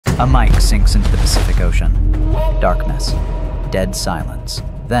A mic sinks into the Pacific Ocean. Darkness. Dead silence.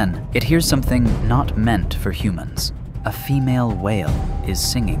 Then, it hears something not meant for humans. A female whale is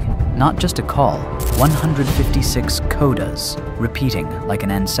singing. Not just a call, 156 codas, repeating like an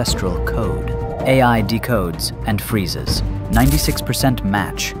ancestral code. AI decodes and freezes. 96%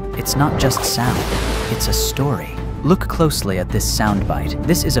 match. It's not just sound, it's a story. Look closely at this soundbite.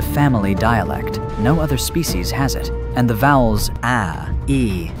 This is a family dialect. No other species has it. And the vowels a,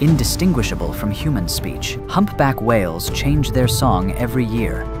 e, indistinguishable from human speech. Humpback whales change their song every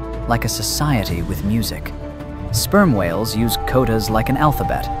year, like a society with music. Sperm whales use codas like an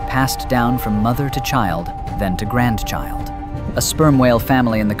alphabet, passed down from mother to child, then to grandchild. A sperm whale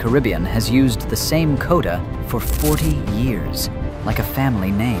family in the Caribbean has used the same coda for 40 years, like a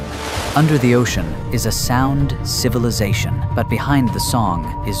family name. Under the ocean is a sound civilization, but behind the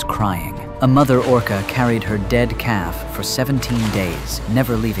song is crying. A mother orca carried her dead calf for 17 days,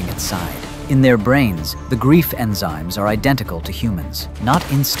 never leaving its side. In their brains, the grief enzymes are identical to humans. Not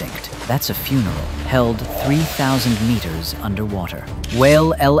instinct, that's a funeral, held 3,000 meters underwater.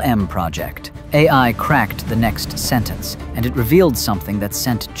 Whale LM Project. AI cracked the next sentence, and it revealed something that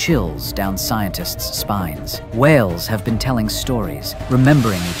sent chills down scientists' spines. Whales have been telling stories,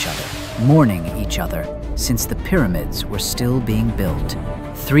 remembering each other, mourning each other, since the pyramids were still being built.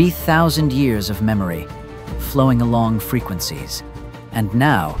 3,000 years of memory, flowing along frequencies. And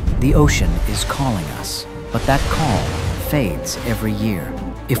now, the ocean is calling us. But that call fades every year.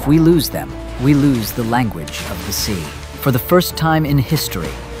 If we lose them, we lose the language of the sea. For the first time in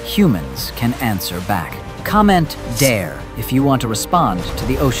history, humans can answer back. Comment DARE if you want to respond to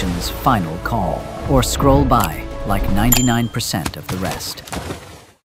the ocean's final call, or scroll by like 99% of the rest.